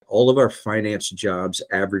all of our finance jobs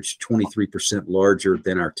average 23% larger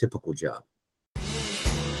than our typical job.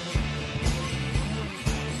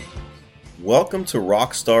 Welcome to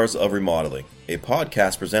Rock Stars of Remodeling, a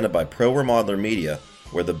podcast presented by Pro Remodeler Media,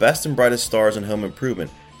 where the best and brightest stars in home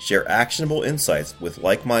improvement share actionable insights with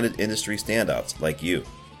like-minded industry standouts like you.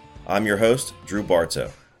 I'm your host, Drew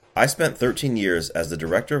Barto. I spent 13 years as the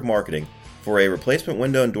Director of Marketing for a replacement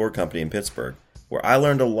window and door company in Pittsburgh, where I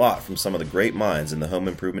learned a lot from some of the great minds in the home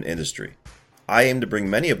improvement industry. I aim to bring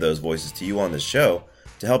many of those voices to you on this show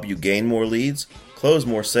to help you gain more leads, close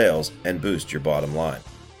more sales, and boost your bottom line.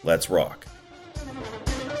 Let's rock.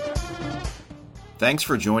 Thanks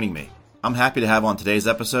for joining me. I'm happy to have on today's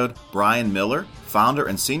episode Bryan Miller, founder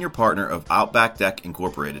and senior partner of Outback Deck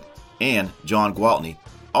Incorporated, and John Gwaltney,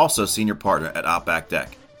 also senior partner at Outback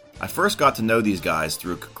Deck. I first got to know these guys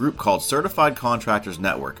through a group called Certified Contractors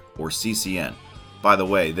Network, or CCN. By the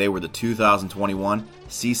way, they were the 2021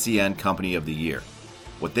 CCN Company of the Year.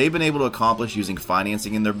 What they've been able to accomplish using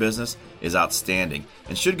financing in their business is outstanding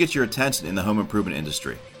and should get your attention in the home improvement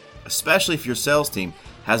industry, especially if your sales team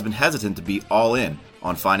has been hesitant to be all in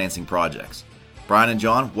on financing projects. Bryan and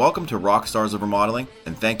John, welcome to Rock Stars of Remodeling,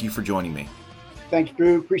 and thank you for joining me. Thanks,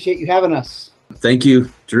 Drew. Appreciate you having us. Thank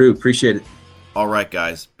you, Drew. Appreciate it. All right,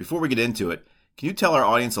 guys. Before we get into it, can you tell our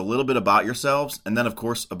audience a little bit about yourselves and then, of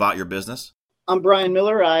course, about your business? I'm Bryan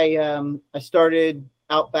Miller. I started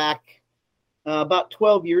Outback about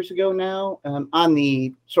 12 years ago now, on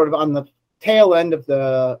the tail end of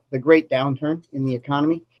the great downturn in the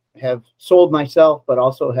economy. Have sold myself, but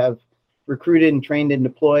also have recruited and trained and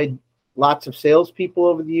deployed lots of salespeople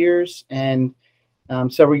over the years. And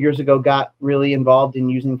several years ago, got really involved in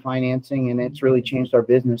using financing, and it's really changed our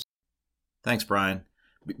business. Thanks, Bryan.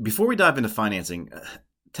 Before we dive into financing,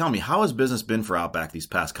 tell me, how has business been for Outback these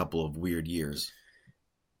past couple of weird years?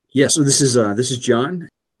 Yeah, so this is John.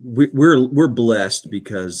 We're blessed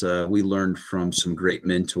because we learned from some great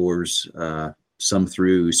mentors, some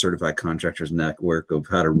through Certified Contractors Network, of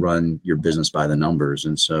how to run your business by the numbers.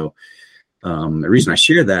 And so the reason I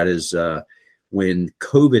share that is when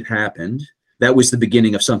COVID happened, that was the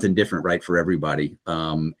beginning of something different, right, for everybody.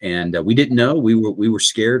 And we didn't know. We were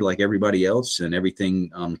scared like everybody else, and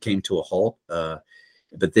everything came to a halt.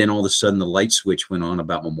 But then all of a sudden the light switch went on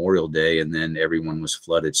about Memorial Day, and then everyone was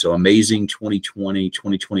flooded. So amazing.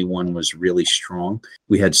 2021 was really strong.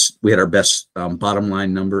 We had our best bottom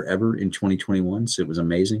line number ever in 2021. So it was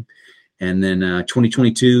amazing. And then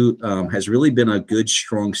 2022 has really been a good,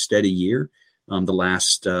 strong, steady year. The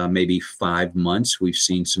last maybe 5 months, we've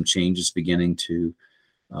seen some changes beginning to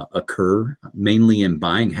occur, mainly in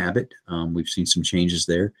buying habit. We've seen some changes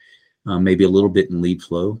there, maybe a little bit in lead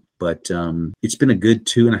flow. But it's been a good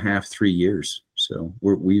 2.5, 3 years. So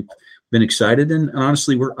we've been excited, and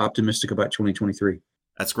honestly, we're optimistic about 2023.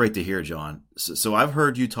 That's great to hear, John. So I've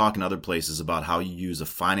heard you talk in other places about how you use a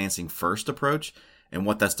financing first approach and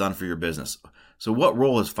what that's done for your business. So what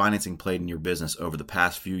role has financing played in your business over the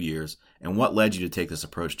past few years, and what led you to take this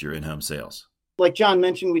approach to your in-home sales? Like John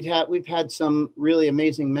mentioned, we've had some really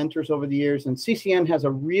amazing mentors over the years, and CCN has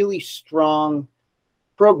a really strong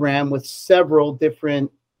program with several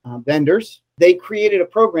different vendors. They created a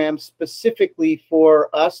program specifically for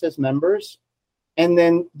us as members. And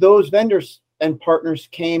then those vendors and partners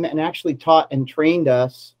came and actually taught and trained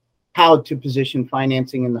us how to position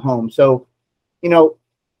financing in the home. So,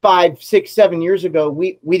 5, 6, 7 years ago,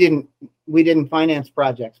 we didn't finance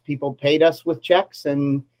projects. People paid us with checks,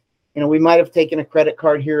 and, we might have taken a credit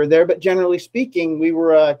card here or there, but generally speaking, we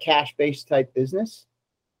were a cash-based type business.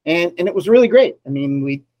 And it was really great. I mean,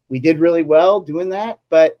 we did really well doing that,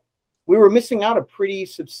 but we were missing out a pretty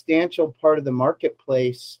substantial part of the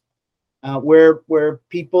marketplace where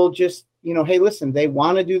people just, hey, listen, they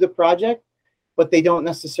want to do the project, but they don't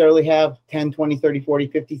necessarily have 10, 20, 30, 40,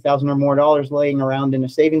 50,000 or more dollars laying around in a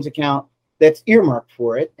savings account that's earmarked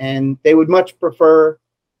for it. And they would much prefer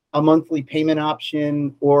a monthly payment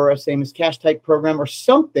option or a same as cash type program or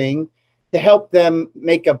something to help them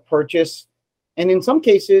make a purchase. And in some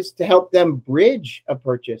cases, to help them bridge a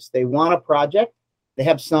purchase. They want a project. They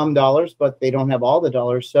have some dollars, but they don't have all the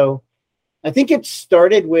dollars. So I think it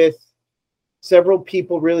started with several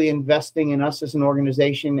people really investing in us as an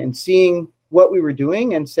organization and seeing what we were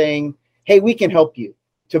doing and saying, hey, we can help you.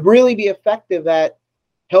 To really be effective at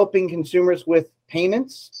helping consumers with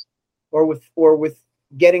payments or with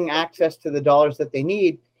getting access to the dollars that they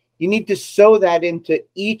need, you need to sew that into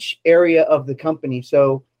each area of the company.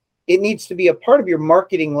 So it needs to be a part of your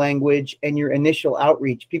marketing language and your initial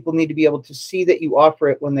outreach. People need to be able to see that you offer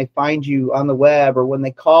it when they find you on the web or when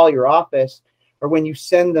they call your office or when you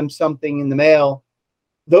send them something in the mail.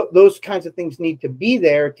 those kinds of things need to be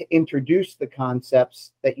there to introduce the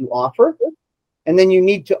concepts that you offer. And then you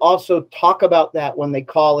need to also talk about that when they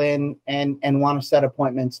call in and want to set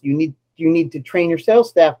appointments. You need to train your sales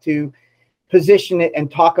staff to position it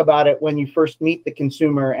and talk about it when you first meet the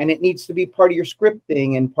consumer. And it needs to be part of your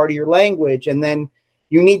scripting and part of your language. And then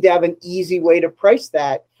you need to have an easy way to price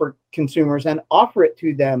that for consumers and offer it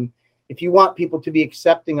to them if you want people to be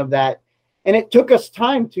accepting of that. And it took us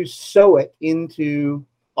time to sew it into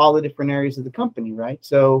all the different areas of the company, right?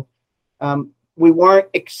 So we weren't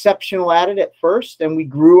exceptional at it at first, and we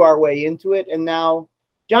grew our way into it. And now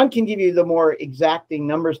John can give you the more exacting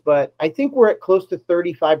numbers, but I think we're at close to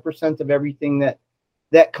 35% of everything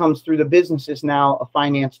that comes through the business is now a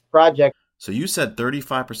financed project. So you said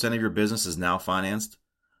 35% of your business is now financed.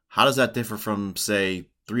 How does that differ from, say,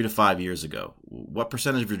 3 to 5 years ago? What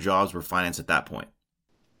percentage of your jobs were financed at that point?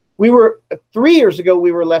 3 years ago,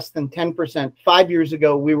 we were less than 10%. 5 years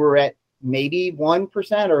ago, we were at maybe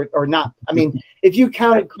 1% or not. I mean, if you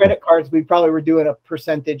counted credit cards, we probably were doing a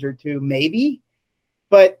percentage or two, maybe.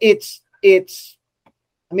 But it's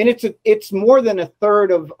more than a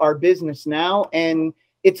third of our business now, and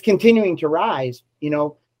it's continuing to rise.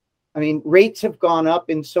 Rates have gone up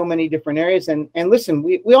in so many different areas. And listen,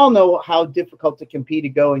 we all know how difficult it can be to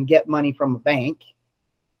go and get money from a bank.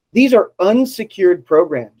 These are unsecured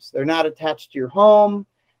programs. They're not attached to your home.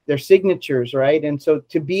 They're signatures, right? And so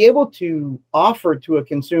to be able to offer to a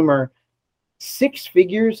consumer 6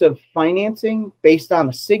 figures of financing based on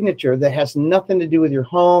a signature that has nothing to do with your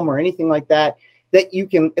home or anything like that, that you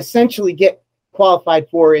can essentially get qualified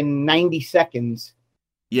for in 90 seconds.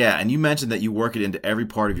 Yeah, and you mentioned that you work it into every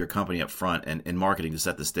part of your company up front and in marketing to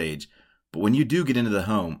set the stage. But when you do get into the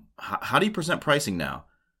home, how do you present pricing now?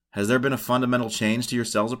 Has there been a fundamental change to your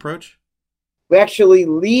sales approach? We actually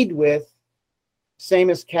lead with same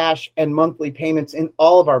as cash and monthly payments in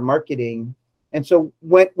all of our marketing. And so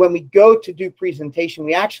when we go to do presentation,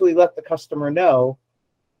 we actually let the customer know,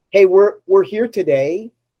 hey, we're here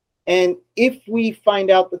today. And if we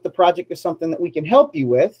find out that the project is something that we can help you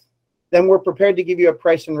with, then we're prepared to give you a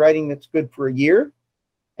price in writing that's good for a year.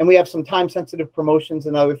 And we have some time-sensitive promotions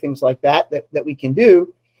and other things like that we can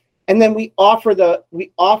do. And then we offer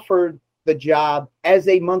the job as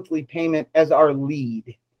a monthly payment as our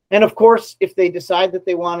lead. And of course, if they decide that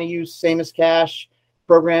they want to use same as cash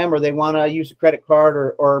program, or they want to use a credit card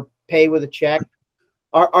or pay with a check,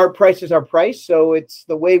 our price is our price. So it's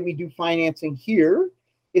the way we do financing here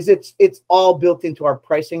is it's all built into our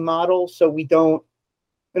pricing model. So we don't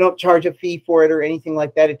charge a fee for it or anything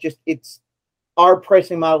like that. It's our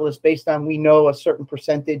pricing model is based on, we know a certain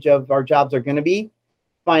percentage of our jobs are going to be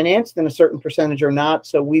financed and a certain percentage are not.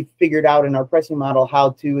 So we've figured out in our pricing model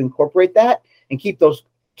how to incorporate that and keep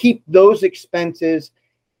those expenses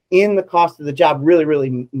in the cost of the job really,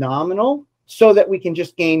 really nominal, so that we can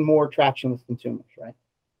just gain more traction with consumers, right?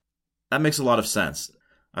 That makes a lot of sense.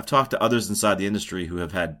 I've talked to others inside the industry who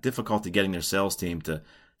have had difficulty getting their sales team to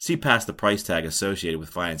see past the price tag associated with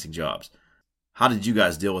financing jobs. How did you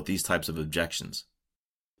guys deal with these types of objections?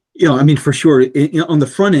 For sure. On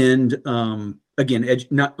the front end, again,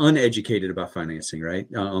 not uneducated about financing, right?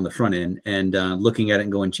 On the front end, and looking at it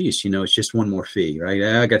and going, geez, it's just one more fee, right?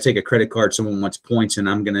 I got to take a credit card. Someone wants points, and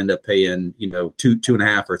I'm going to end up paying,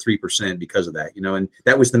 2.5% or 3% because of that, and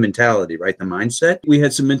that was the mentality, right? The mindset. We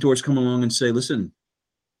had some mentors come along and say, listen,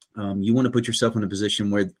 you want to put yourself in a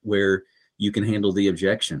position where you can handle the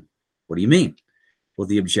objection. What do you mean? Well,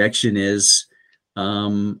 the objection is,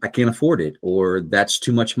 I can't afford it, or that's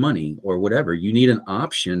too much money, or whatever. You need an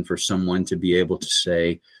option for someone to be able to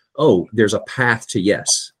say, oh, there's a path to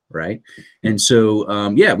yes, right? And so,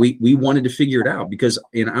 we wanted to figure it out, because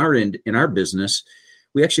in our business,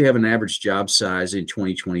 we actually have an average job size in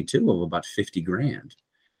 2022 of about $50,000,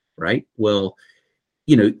 right? Well,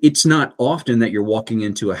 it's not often that you're walking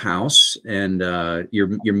into a house and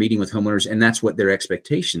you're meeting with homeowners, and that's what their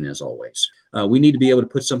expectation is always. We need to be able to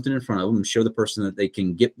put something in front of them and show the person that they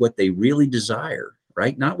can get what they really desire,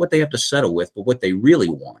 right? Not what they have to settle with, but what they really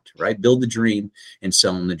want, right? Build the dream and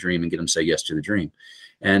sell them the dream and get them to say yes to the dream.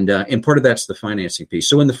 And part of that's the financing piece.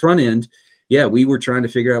 So in the front end, we were trying to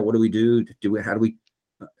figure out, what do we do? How do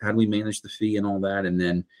we manage the fee and all that? And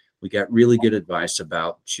then we got really good advice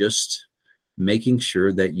about just making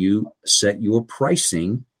sure that you set your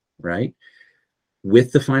pricing, right,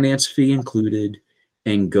 with the finance fee included,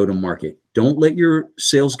 and go to market. Don't let your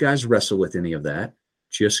sales guys wrestle with any of that.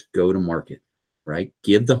 Just go to market, right?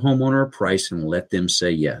 Give the homeowner a price and let them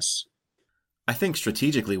say yes. I think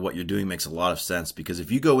strategically what you're doing makes a lot of sense, because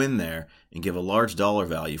if you go in there and give a large dollar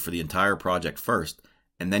value for the entire project first,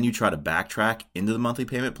 and then you try to backtrack into the monthly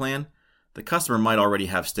payment plan, the customer might already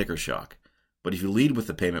have sticker shock. But if you lead with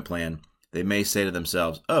the payment plan, they may say to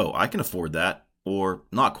themselves, oh, I can afford that, or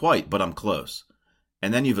not quite, but I'm close.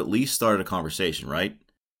 And then you've at least started a conversation, right?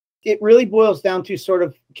 It really boils down to sort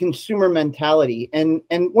of consumer mentality. And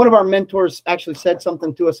one of our mentors actually said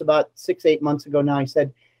something to us about 6-8 months ago now. He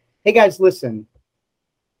said, hey guys, listen,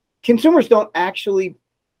 consumers aren't actually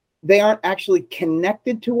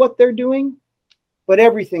connected to what they're doing, but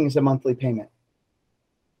everything is a monthly payment.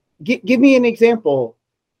 Give me an example.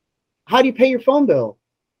 How do you pay your phone bill?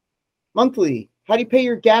 Monthly. How do you pay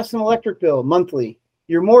your gas and electric bill? Monthly.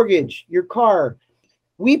 Your mortgage, your car.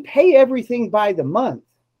 We pay everything by the month.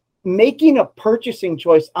 Making a purchasing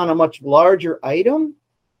choice on a much larger item,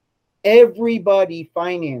 everybody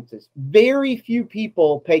finances. Very few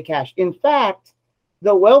people pay cash. In fact,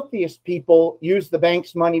 the wealthiest people use the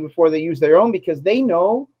bank's money before they use their own because they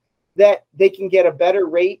know that they can get a better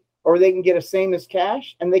rate or they can get a same as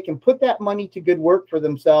cash, and they can put that money to good work for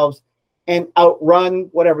themselves and outrun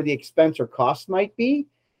whatever the expense or cost might be.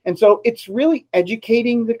 And so it's really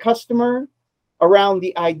educating the customer around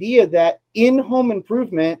the idea that in home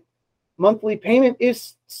improvement, monthly payment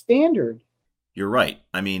is standard. You're right.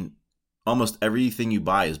 I mean, almost everything you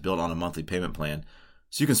buy is built on a monthly payment plan,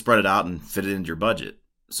 so you can spread it out and fit it into your budget.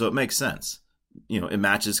 So it makes sense. It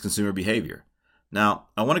matches consumer behavior. Now,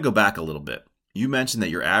 I want to go back a little bit. You mentioned that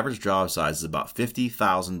your average job size is about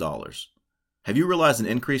 $50,000. Have you realized an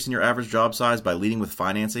increase in your average job size by leading with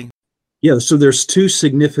financing? Yeah, so there's two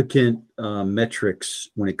significant metrics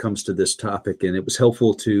when it comes to this topic, and it was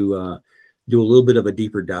helpful to do a little bit of a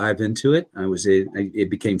deeper dive into it. It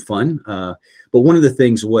became fun. But one of the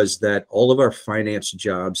things was that all of our finance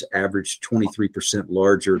jobs averaged 23%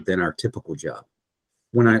 larger than our typical job.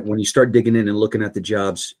 When you start digging in and looking at the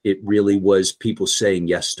jobs, it really was people saying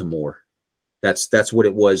yes to more. That's what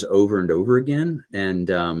it was over and over again.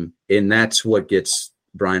 And that's what gets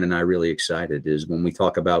Bryan and I really excited is when we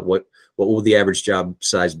talk about what will the average job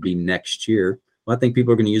size be next year. Well, I think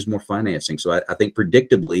people are going to use more financing. So I think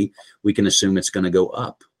predictably, we can assume it's going to go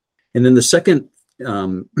up. And then the second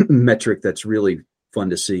metric that's really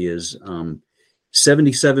fun to see is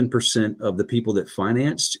 77% of the people that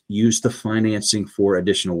financed used the financing for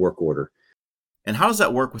additional work order. And how does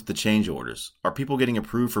that work with the change orders? Are people getting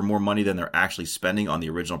approved for more money than they're actually spending on the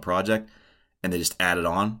original project and they just add it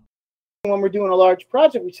on? When we're doing a large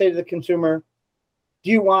project, we say to the consumer, do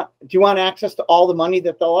you want access to all the money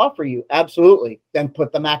that they'll offer you? Absolutely. Then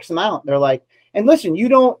put the max amount. They're like, and listen, you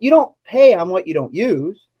don't pay on what you don't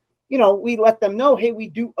use. We let them know, hey, we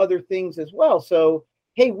do other things as well. So,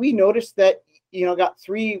 hey, we noticed that, got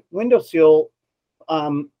 3 windowsill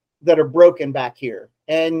that are broken back here,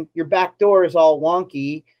 and your back door is all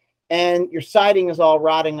wonky, and your siding is all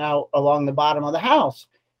rotting out along the bottom of the house.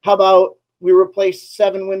 How about we replace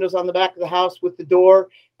 7 windows on the back of the house with the door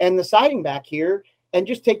and the siding back here, and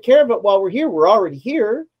just take care of it while we're here. We're already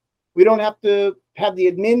here. We don't have to have the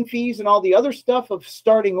admin fees and all the other stuff of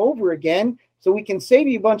starting over again. So we can save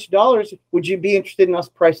you a bunch of dollars. Would you be interested in us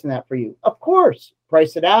pricing that for you? Of course.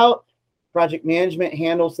 Price it out. Project management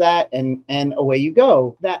handles that, and away you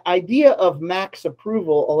go. That idea of max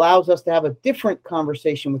approval allows us to have a different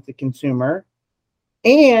conversation with the consumer.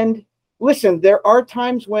 And listen, there are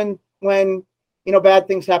times when bad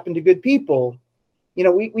things happen to good people.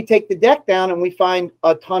 We take the deck down and we find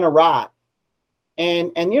a ton of rot.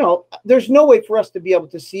 And there's no way for us to be able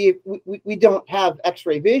to see it. We don't have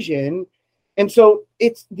x-ray vision. And so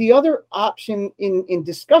it's the other option in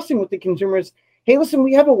discussing with the consumers. Hey, listen,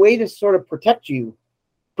 we have a way to sort of protect you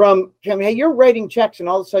from hey, you're writing checks and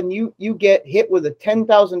all of a sudden you get hit with a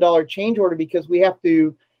 $10,000 change order because we have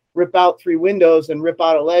to rip out 3 windows and rip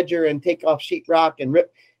out a ledger and take off sheetrock and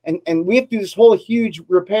rip. And we have to do this whole huge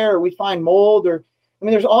repair. We find mold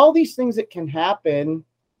there's all these things that can happen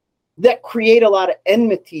that create a lot of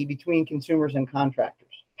enmity between consumers and contractors.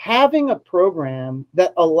 Having a program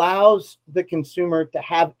that allows the consumer to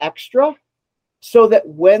have extra so that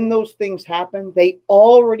when those things happen, they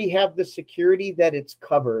already have the security that it's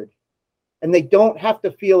covered and they don't have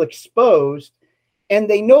to feel exposed. And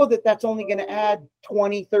they know that that's only going to add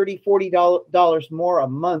 $20, $30, $40 more a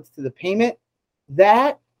month to the payment.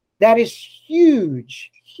 That is huge,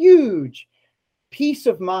 huge peace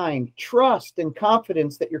of mind, trust, and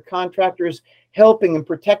confidence that your contractor is helping and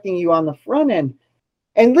protecting you on the front end.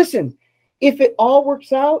 And listen, if it all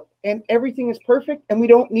works out and everything is perfect and we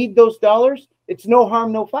don't need those dollars, it's no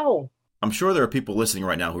harm, no foul. I'm sure there are people listening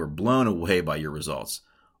right now who are blown away by your results.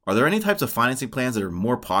 Are there any types of financing plans that are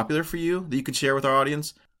more popular for you that you could share with our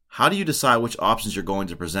audience? How do you decide which options you're going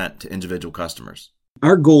to present to individual customers?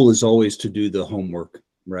 Our goal is always to do the homework,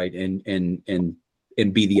 right? And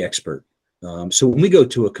be the expert. So when we go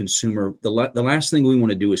to a consumer, the last thing we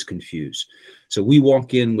want to do is confuse. So we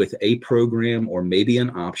walk in with a program or maybe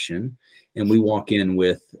an option, and we walk in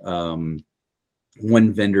with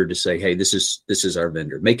one vendor to say, hey, this is our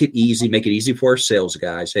vendor. Make it easy for our sales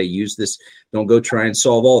guys. Hey, use this. Don't go try and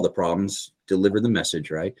solve all the problems. Deliver the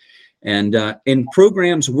message, right? And in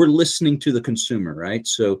programs, we're listening to the consumer, right?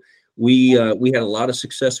 So we had a lot of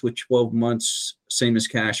success with 12 months, same as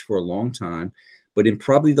cash for a long time. But in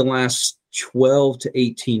probably the last 12 to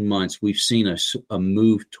 18 months, we've seen a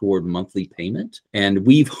move toward monthly payment. And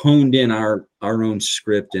we've honed in our own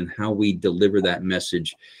script and how we deliver that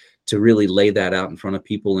message to really lay that out in front of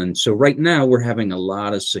people. And so right now we're having a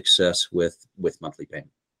lot of success with monthly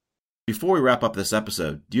payment. Before we wrap up this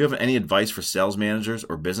episode, do you have any advice for sales managers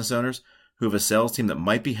or business owners who have a sales team that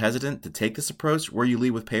might be hesitant to take this approach where you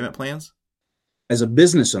lead with payment plans? As a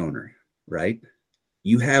business owner, right,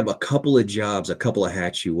 you have a couple of jobs, a couple of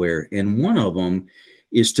hats you wear. And one of them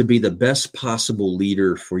is to be the best possible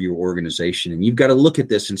leader for your organization. And you've got to look at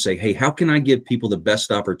this and say, hey, how can I give people the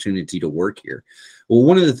best opportunity to work here? Well,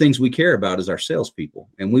 one of the things we care about is our salespeople,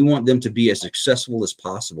 and we want them to be as successful as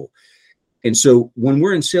possible. And so when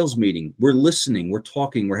we're in sales meeting, we're listening, we're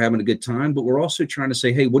talking, we're having a good time, but we're also trying to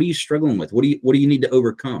say, hey, what are you struggling with? What do you need to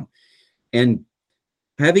overcome? And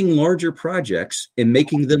having larger projects and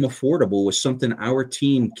making them affordable was something our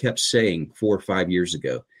team kept saying 4 or 5 years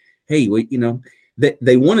ago. Hey,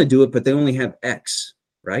 they want to do it, but they only have X,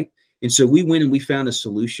 right? And so we went and we found a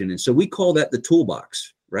solution. And so we call that the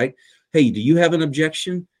toolbox, right? Hey, do you have an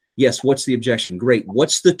objection? Yes. What's the objection? Great.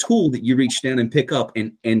 What's the tool that you reach down and pick up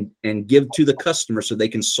and give to the customer so they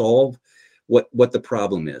can solve what the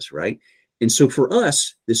problem is, right? And so for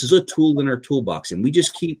us, this is a tool in our toolbox, and we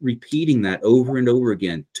just keep repeating that over and over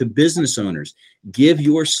again to business owners. Give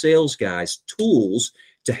your sales guys tools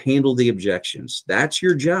to handle the objections. That's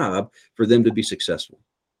your job for them to be successful.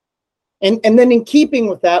 And then in keeping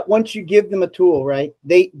with that, once you give them a tool, right,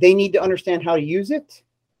 they need to understand how to use it,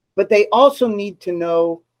 but they also need to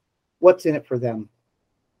know what's in it for them.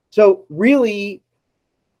 So really,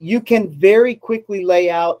 you can very quickly lay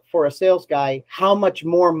out for a sales guy how much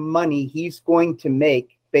more money he's going to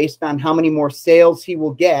make based on how many more sales he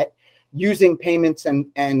will get using payments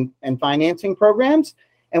and financing programs.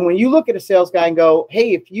 And when you look at a sales guy and go,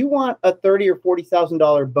 hey, if you want a $30,000 or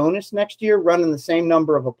 $40,000 bonus next year running the same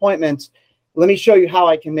number of appointments, let me show you how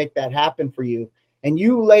I can make that happen for you. And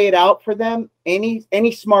you lay it out for them,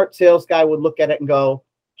 any smart sales guy would look at it and go,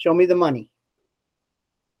 show me the money,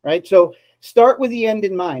 right? So start with the end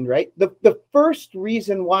in mind, right? The first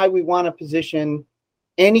reason why we want to position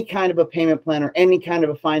any kind of a payment plan or any kind of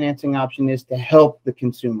a financing option is to help the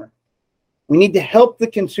consumer. We need to help the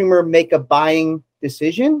consumer make a buying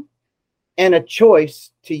decision and a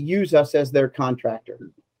choice to use us as their contractor.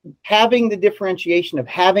 Having the differentiation of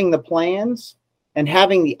having the plans and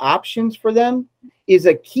having the options for them is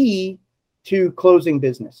a key to closing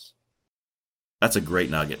business. That's a great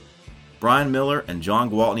nugget. Bryan Miller and John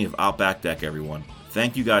Gwaltney of Outback Deck, everyone.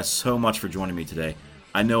 Thank you guys so much for joining me today.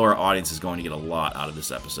 I know our audience is going to get a lot out of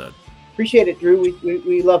this episode. Appreciate it, Drew.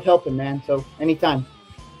 We love helping, man. So anytime.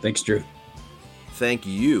 Thanks, Drew. Thank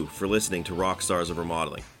you for listening to Rock Stars of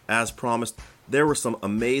Remodeling. As promised, there were some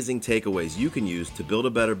amazing takeaways you can use to build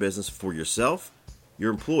a better business for yourself,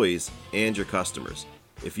 your employees, and your customers.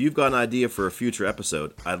 If you've got an idea for a future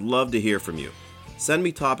episode, I'd love to hear from you. Send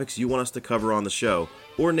me topics you want us to cover on the show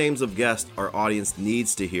or names of guests our audience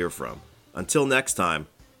needs to hear from. Until next time,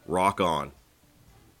 rock on.